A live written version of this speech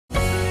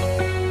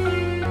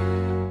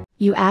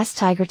You ask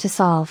Tiger to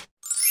solve.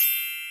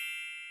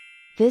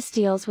 This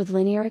deals with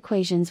linear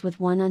equations with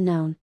one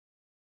unknown.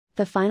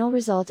 The final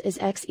result is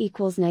x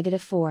equals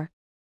 -4.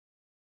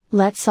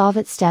 Let's solve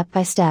it step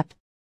by step.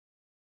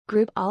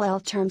 Group all L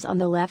terms on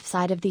the left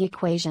side of the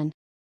equation.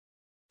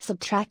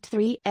 Subtract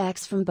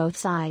 3x from both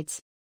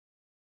sides.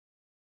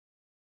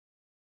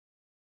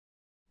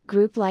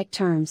 Group like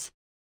terms.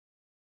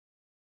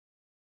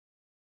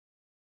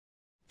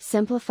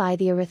 Simplify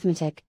the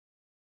arithmetic.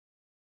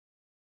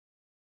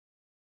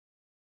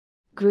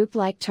 Group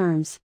like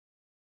terms.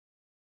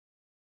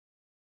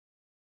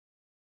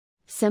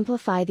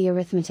 Simplify the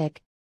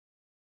arithmetic.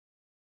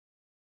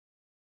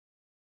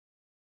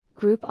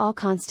 Group all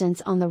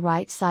constants on the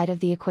right side of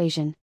the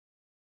equation.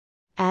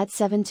 Add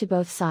 7 to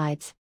both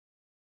sides.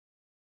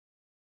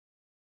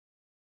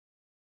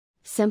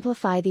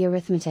 Simplify the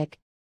arithmetic.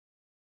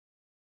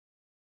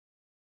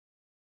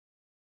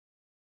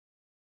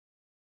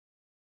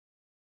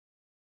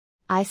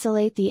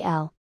 Isolate the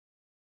L.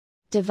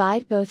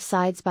 Divide both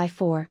sides by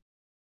 4.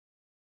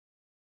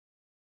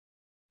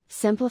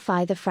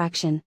 Simplify the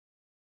fraction.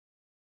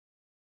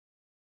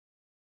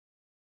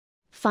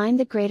 Find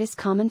the greatest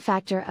common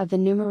factor of the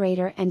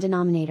numerator and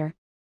denominator.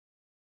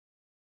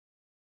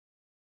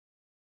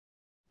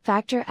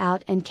 Factor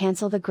out and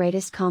cancel the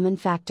greatest common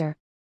factor.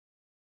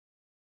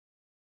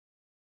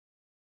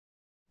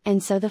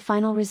 And so the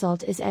final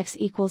result is x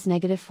equals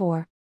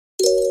 -4.